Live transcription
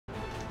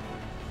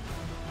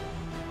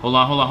Hold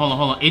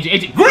on.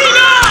 Agent. Green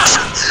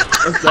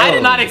out! I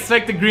did not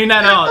expect the green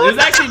at all. It was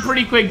actually a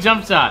pretty quick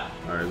jump shot.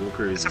 Alright, go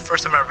crazy. It's the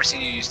first time I've ever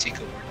seen you use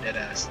Tico word, dead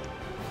ass.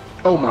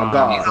 Oh my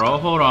god. Bro,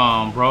 hold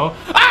on, bro.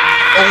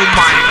 Ah! Oh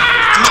my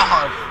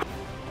god!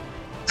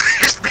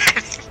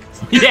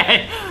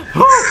 Yeah.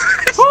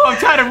 Whew, I'm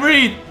trying to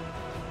breathe.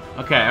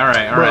 Okay,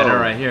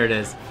 alright, here it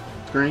is.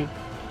 Screen.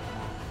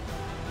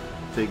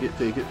 Take it.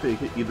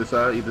 Either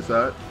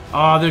side.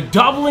 Oh, they're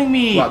doubling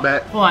me. Block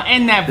back. Hold on,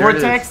 end that There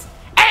vortex.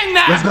 End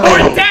that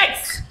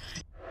vortex!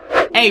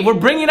 Hey, we're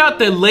bringing out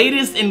the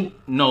latest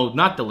no,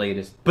 not the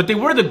latest, but they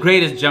were the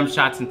greatest jump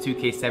shots in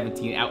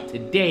 2K17 out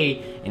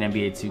today in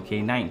NBA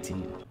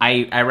 2K19.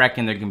 I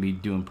reckon they're gonna be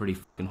doing pretty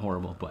fucking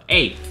horrible, but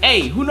hey,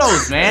 who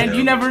knows, man?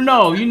 You never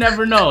know.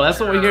 That's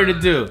what we're here to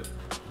do.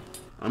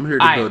 I'm here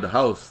to build the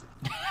house.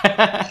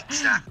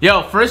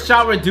 Yo, first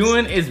shot we're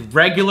doing is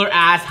regular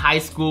ass high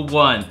school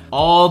one.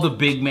 All the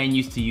big men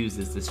used to use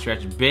this, the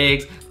stretch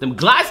bigs. The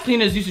glass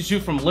cleaners used to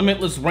shoot from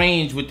limitless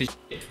range with this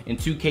shit in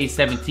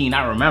 2K17,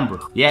 I remember.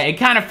 Yeah, it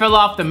kind of fell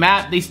off the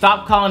map. They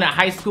stopped calling it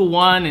high school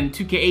one, and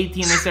 2K18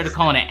 they started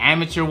calling it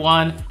amateur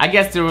one. I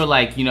guess they were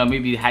like, you know,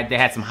 maybe they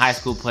had some high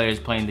school players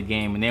playing the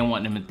game and they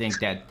want them to think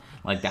that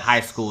like the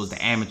high school is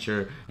the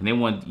amateur and they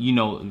want, you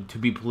know, to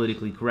be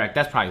politically correct.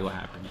 That's probably what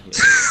happened. Yeah.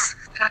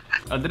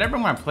 Did I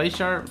bring my play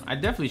sharp? I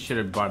definitely should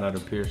have brought out a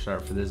pure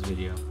sharp for this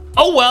video.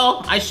 Oh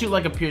well, I shoot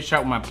like a pure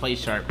sharp with my play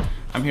sharp.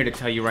 I'm here to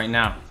tell you right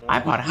now.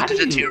 iPod, how do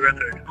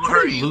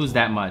you lose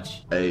that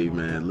much? Hey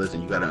man,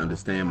 listen, you gotta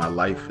understand my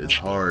life is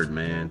hard,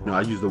 man. You know,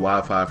 I use the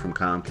Wi-Fi from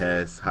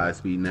Comcast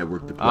high-speed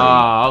network to play.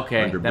 Oh,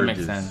 okay, under that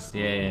bridges. makes sense.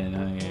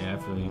 Yeah, I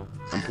feel you.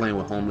 I'm playing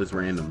with homeless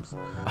randoms.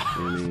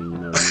 You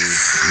know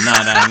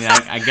what I mean?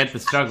 I get the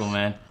struggle,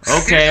 man.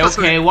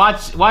 Okay,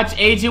 watch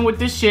Agent with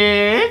the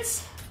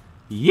shits.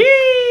 Yee!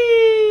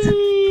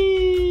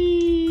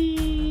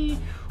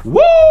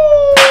 Woo!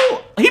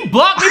 He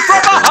blocked me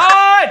from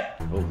behind!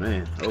 Oh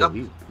man,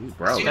 he's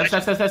brown.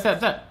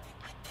 Step.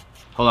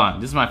 Hold on,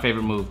 this is my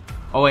favorite move.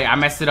 Oh wait, I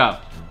messed it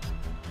up.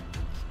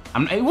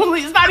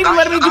 It's not even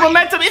letting me do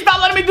momentum. It's not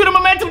letting me do the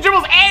momentum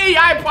dribbles. Hey,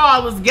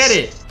 iPod, let's get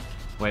it.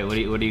 Wait, what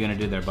are you gonna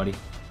do there, buddy?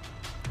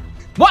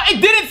 What?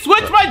 It didn't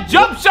switch my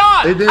jump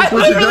shot. It didn't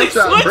switch your jump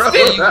shot, bro.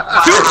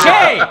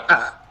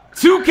 It.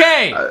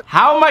 2K.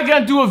 How am I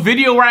gonna do a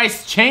video where I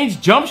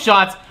change jump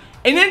shots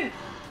and then?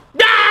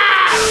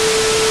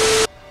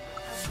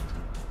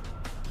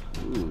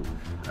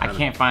 I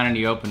can't find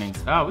any openings.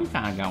 Oh, we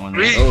kind of got one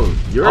there. Oh,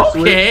 you're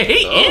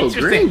okay,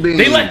 interesting.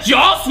 They let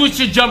y'all switch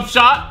your jump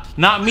shot,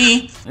 not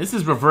me. This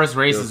is reverse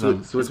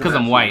racism. It's because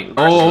I'm white.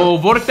 Oh,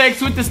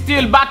 Vortex with the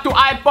steal. Back to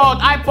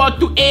iPod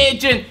to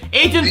Agent.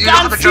 Agent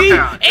can't see.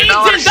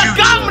 Agent, the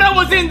camera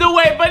was in the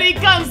way, but he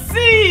can't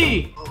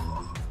see.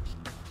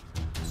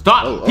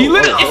 Stop. He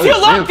literally, is he a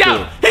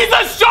lockdown? He's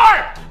a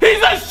sharp.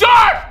 He's a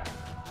sharp.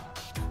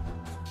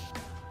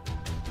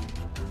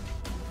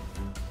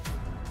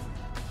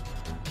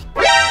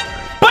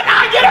 But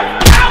I get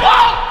a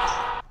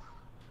foul!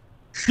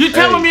 You're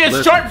telling me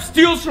a sharp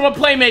steals from a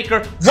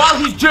playmaker while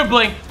he's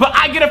dribbling, but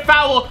I get a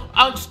foul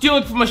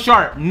stealing from a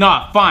sharp.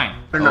 Nah, fine.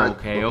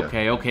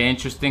 Okay,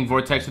 interesting.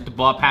 Vortex with the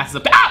ball, passes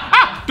up.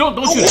 Ah! Don't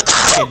shoot it.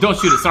 Okay, don't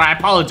shoot it. Sorry, I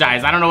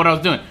apologize. I don't know what I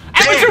was doing.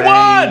 Amateur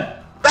one!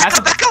 Back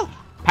up!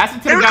 Pass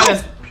it to the guy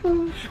that's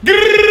green!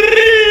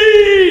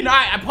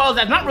 I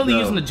apologize. I'm not really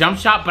using the jump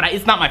shot, but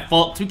it's not my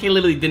fault. 2K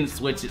literally didn't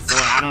switch it, so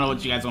I don't know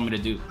what you guys want me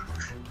to do.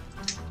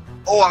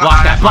 Oh,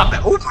 block that.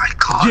 Oh my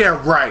god.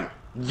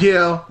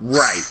 Yeah,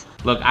 right.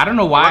 Look, I don't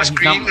know why he's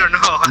scream or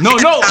no? No,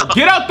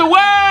 get out the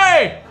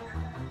way!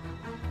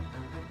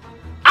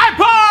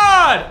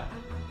 iPod!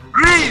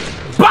 Green!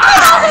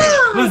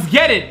 Let's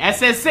get it.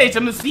 SSH,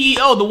 I'm the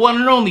CEO, the one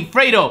and only,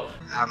 Fredo.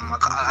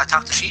 I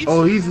talked to Sheep.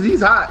 Oh,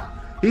 he's hot.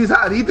 He's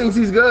hot. He thinks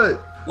he's good.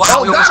 Wow,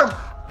 oh, got him.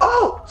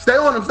 Oh, stay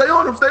on him.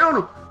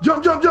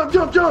 Jump.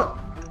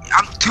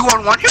 I'm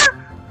 2-on-1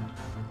 here?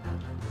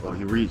 Oh,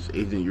 he reached.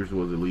 Agent, you're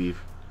supposed to leave.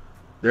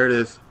 There it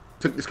is.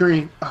 Took the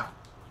screen.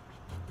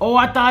 Oh,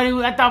 I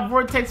thought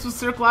Vortex was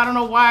circle. I don't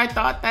know why I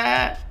thought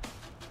that.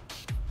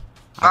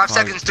 5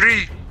 seconds,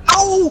 3.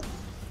 No!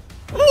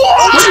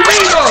 What do you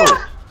mean no?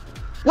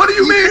 What do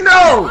you mean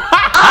no?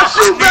 I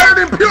shoot better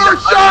than pure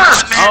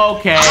sharp.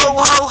 Okay.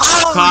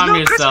 Calm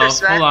yourself.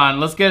 Hold on.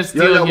 Let's get a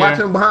steal here. Watch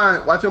him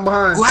behind.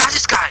 Who has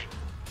this guy?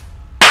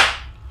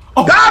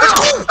 Oh, got him!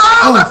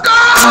 Oh, let's go!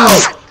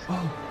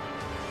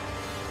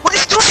 What are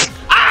you doing?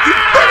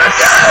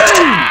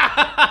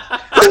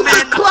 Who's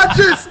the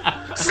clutches?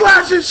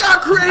 Slashing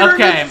shot creator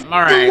in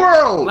the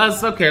world.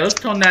 Let's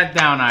tone that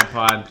down,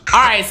 iPod.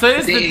 Alright, so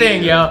this is the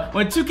thing, yo.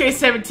 When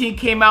 2K17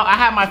 came out, I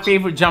had my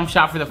favorite jump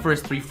shot for the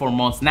first 3-4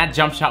 months, and that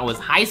jump shot was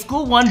High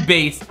School 1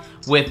 base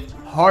with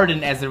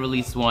Harden as the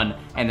release 1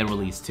 and the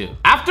release 2.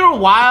 After a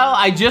while,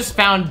 I just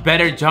found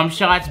better jump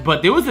shots,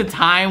 but there was a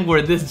time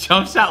where this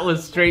jump shot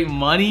was straight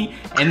money,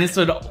 and this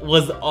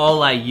was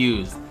all I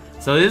used.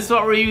 So this is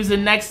what we're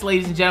using next,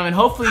 ladies and gentlemen.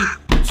 Hopefully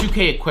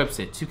 2K equips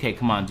it. 2K,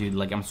 come on, dude.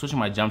 Like, I'm switching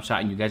my jump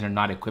shot and you guys are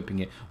not equipping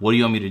it. What do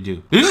you want me to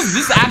do? This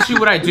is actually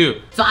what I do.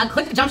 So I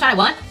click the jump shot I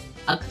want,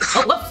 Oh,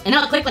 whoops. And then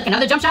I'll click like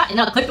another jump shot, and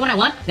then I'll click the one I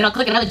want, then I'll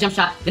click another jump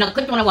shot, then I'll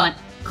click the one I want,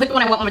 click the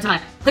one I want one more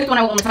time, click the one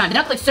I want one more time, then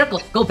I'll click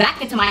circle, go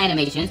back into my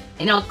animations,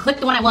 and then I'll click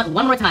the one I want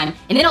one more time,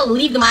 and then I'll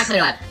leave the My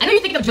Player Lab. I know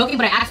you're thinking I'm joking,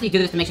 but I actually do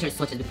this to make sure it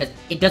switches because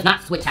it does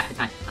not switch half the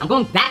time. I'm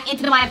going back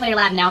into the My Player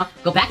Lab now,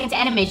 go back into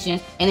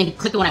animations, and then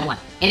click the one I want.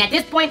 And at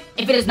this point,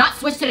 if it is not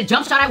switched to the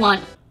jump shot I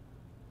want,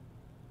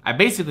 I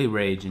basically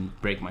rage and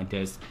break my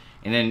disc,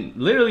 and then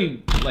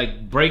literally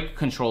like break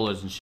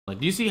controllers and shit. Like,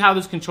 do you see how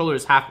this controller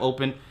is half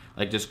open?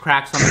 Like, there's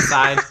cracks on the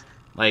side.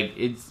 Like,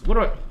 it's what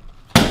do I?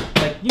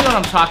 Like, you know what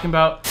I'm talking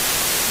about?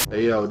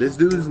 Hey yo, this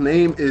dude's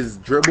name is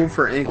Dribble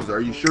for Ankles. Are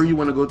you sure you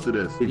want to go to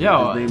this?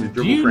 Yo, his name is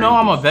do you know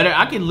I'm a better?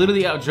 I can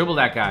literally out dribble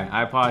that guy.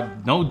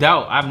 iPod, no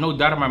doubt. I have no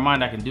doubt in my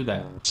mind I can do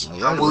that.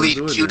 Right, we'll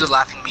leave cue the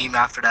laughing meme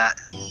after that.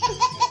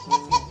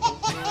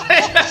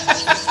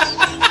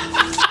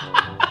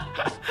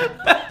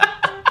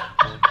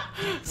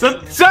 So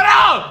shut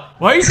up!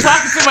 Why are you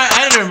talking to my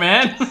editor,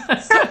 man?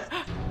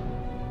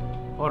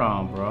 Hold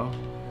on, bro.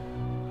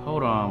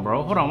 Hold on,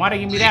 bro. Hold on. Why'd they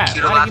give me that?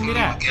 Why'd they give me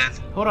that?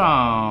 Hold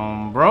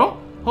on, bro.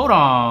 Hold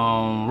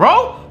on,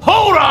 bro.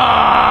 Hold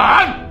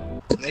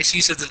on! Nice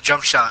use of the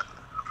jump shot.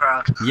 I'm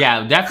proud.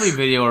 Yeah, definitely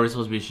video where we're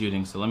supposed to be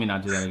shooting, so let me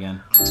not do that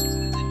again.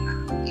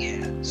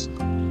 Yes.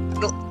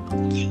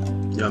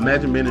 Yo,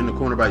 imagine being in the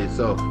corner by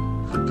yourself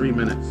for 3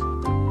 minutes.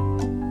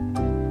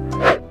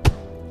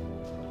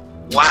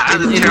 Wow.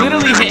 It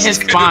literally hit his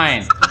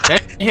spine.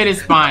 That hit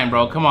his spine,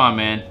 bro. Come on,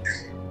 man.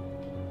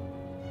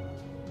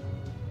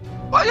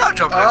 Why y'all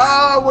jumping?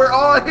 Oh, we're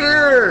all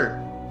here.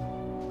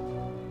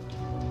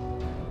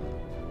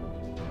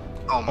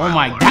 Oh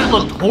my, Lord. that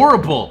looked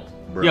horrible.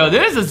 Bro. Yo,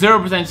 there's a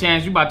 0%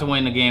 chance you about to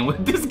win the game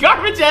with this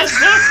garbage ass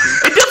stuff.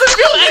 It doesn't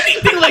feel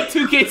anything like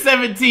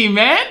 2K17,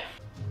 man.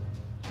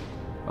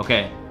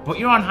 Okay, but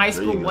you're on high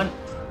school one.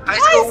 High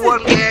school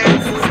one game.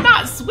 This is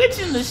not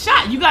switching the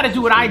shot. You got to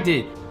do what I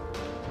did.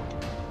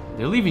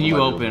 They're leaving you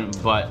open,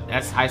 but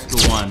that's high school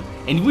one,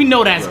 and we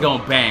know that's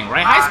gonna bang,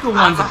 right? High school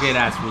one's a good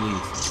ass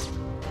release.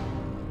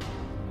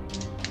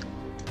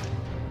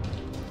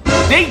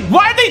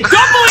 Why are they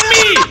doubling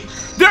me?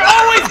 They're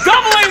always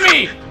doubling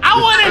me. I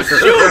want to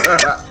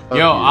shoot.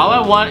 Yo, all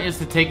I want is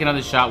to take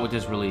another shot with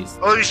this release.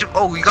 Oh, you should.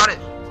 Oh, you got it.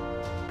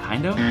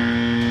 Kind of.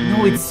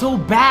 No, it's so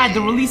bad.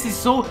 The release is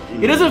so.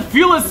 It doesn't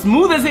feel as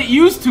smooth as it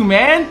used to,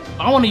 man.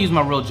 I want to use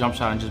my real jump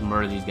shot and just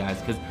murder these guys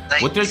because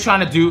what they're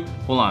trying to do.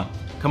 Hold on.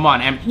 Come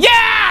on,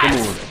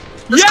 yes!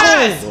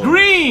 Yes! Go.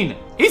 Green!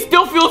 He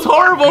still feels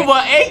horrible,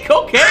 but hey,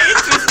 okay,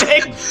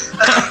 interesting.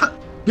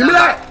 Give me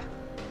that!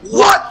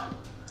 What?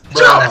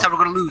 Bro, that's how we're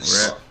gonna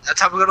lose.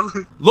 That's how we're gonna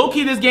lose.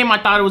 Low-key, this game, I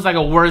thought it was like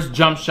a worse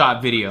jump shot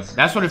video.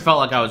 That's what it felt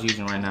like I was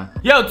using right now.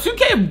 Yo,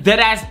 2K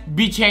deadass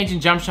be changing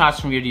jump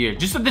shots from year to year.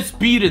 Just at the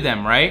speed of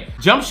them, right?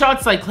 Jump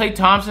shots like Klay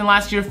Thompson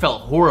last year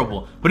felt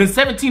horrible. But in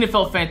 17, it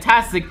felt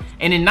fantastic.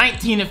 And in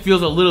 19, it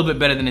feels a little bit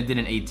better than it did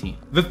in 18.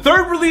 The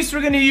third release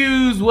we're gonna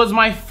use was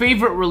my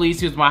favorite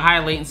release. It was my high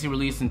latency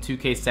release in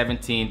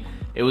 2K17.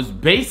 It was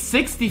base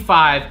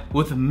 65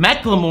 with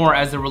Macklemore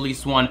as a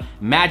release 1,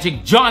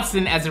 Magic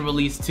Johnson as a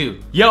release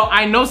 2. Yo,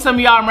 I know some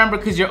of y'all remember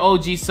because you're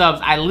OG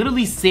subs, I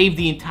literally saved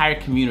the entire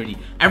community.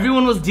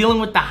 Everyone was dealing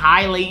with the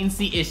high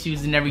latency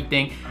issues and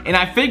everything, and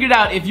I figured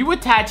out if you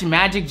attach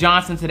Magic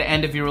Johnson to the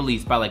end of your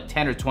release by like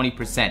 10 or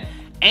 20%,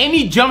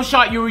 any jump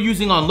shot you were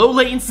using on low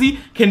latency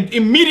can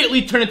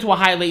immediately turn into a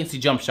high latency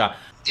jump shot.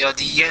 Yo,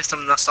 do you get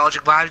some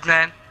nostalgic vibes,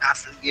 man,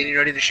 after getting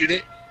ready to shoot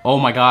it? Oh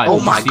my god. Oh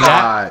Did you my see god.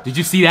 That? Did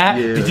you see that?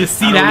 Yeah. Did you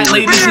see that,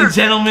 ladies and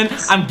gentlemen?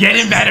 I'm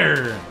getting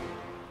better.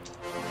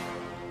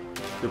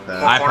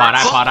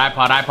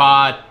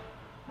 iPod.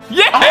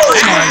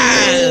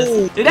 Yes!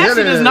 Oh, it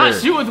actually does not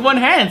shoot with one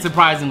hand,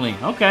 surprisingly.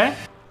 Okay.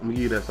 I'm gonna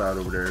give you that side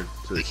over there.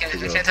 I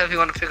can't tell if you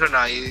want to pick or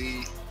not.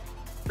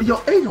 Yo,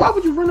 hey, why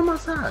would you run to my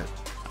side?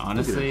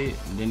 Honestly,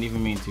 didn't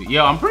even mean to.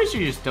 Yo, I'm pretty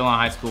sure you're still on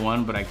high school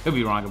 1, but I could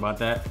be wrong about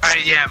that. I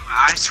am.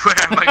 I swear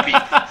I might be.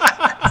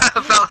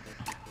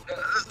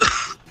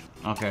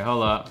 Okay,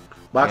 hold up.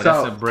 Box that's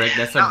out. a brick.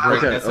 That's a brick.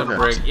 Okay, that's a okay.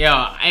 brick.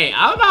 Yo, hey,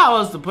 I don't know how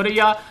else to put it,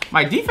 y'all.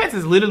 My defense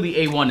is literally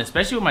A1,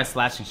 especially with my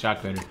slashing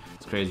shot cutter.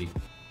 It's crazy.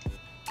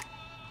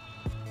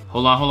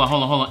 Hold on.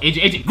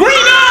 AJ. Green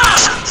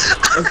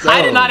up!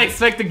 I did not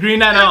expect the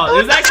green at all. It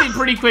was actually a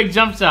pretty quick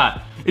jump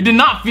shot. It did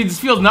not. It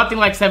just feels nothing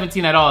like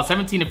 17 at all.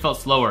 17, it felt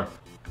slower.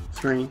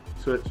 Screen,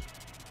 switch.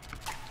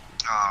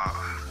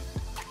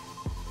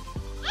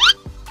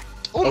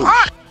 Oh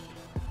my!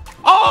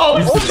 Oh,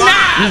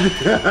 snap!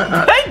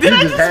 Did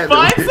I just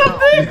find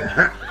something?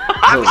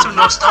 Having some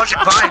nostalgic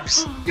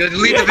vibes. Yo,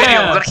 delete the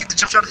video. We gotta keep the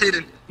jump shot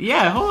hidden.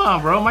 Yeah, hold on,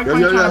 bro. My Yo,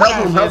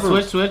 help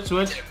him.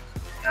 Switch.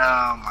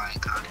 Oh my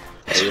god.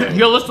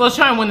 Yo, let's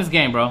try and win this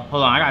game, bro.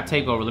 Hold on, I gotta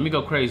take over. Let me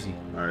go crazy.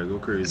 Alright, go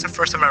crazy. It's the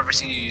first time I've ever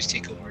seen you use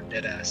takeover,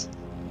 deadass.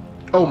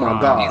 Oh my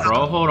god.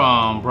 Bro, hold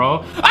on,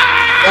 bro.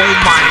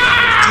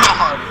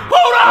 Ah!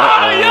 Hold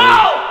on, yo!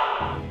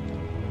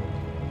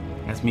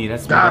 That's me.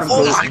 Got him.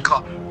 Oh my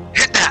god.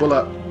 Hit that! Pull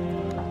up.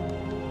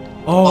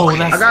 Oh, Okay.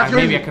 that's I got you.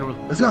 maybe I could.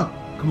 Let's go.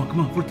 Come on.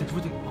 Vortex. Oh, vortex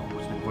with the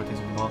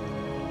ball.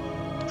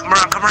 Come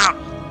around.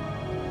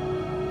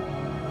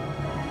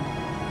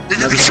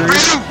 Another screen.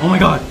 Oh my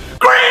god.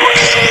 Green!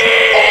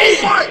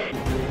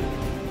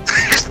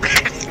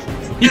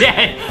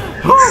 Yeah.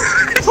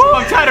 Whew,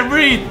 I'm trying to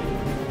breathe.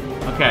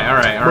 Okay,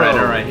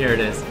 alright, here it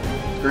is.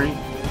 Screen.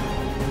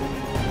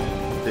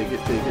 Take it.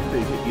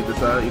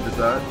 Either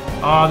side.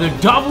 Oh,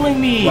 they're doubling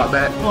me. Block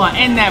back. Come on,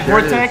 end that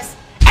There vortex.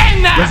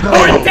 End that Let's go.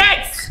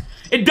 vortex!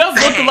 It does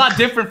look a lot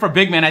different for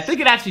big man. I think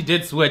it actually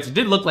did switch. It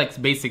did look like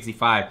base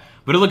 65,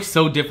 but it looks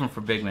so different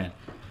for big man.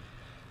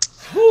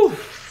 Whew.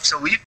 So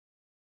we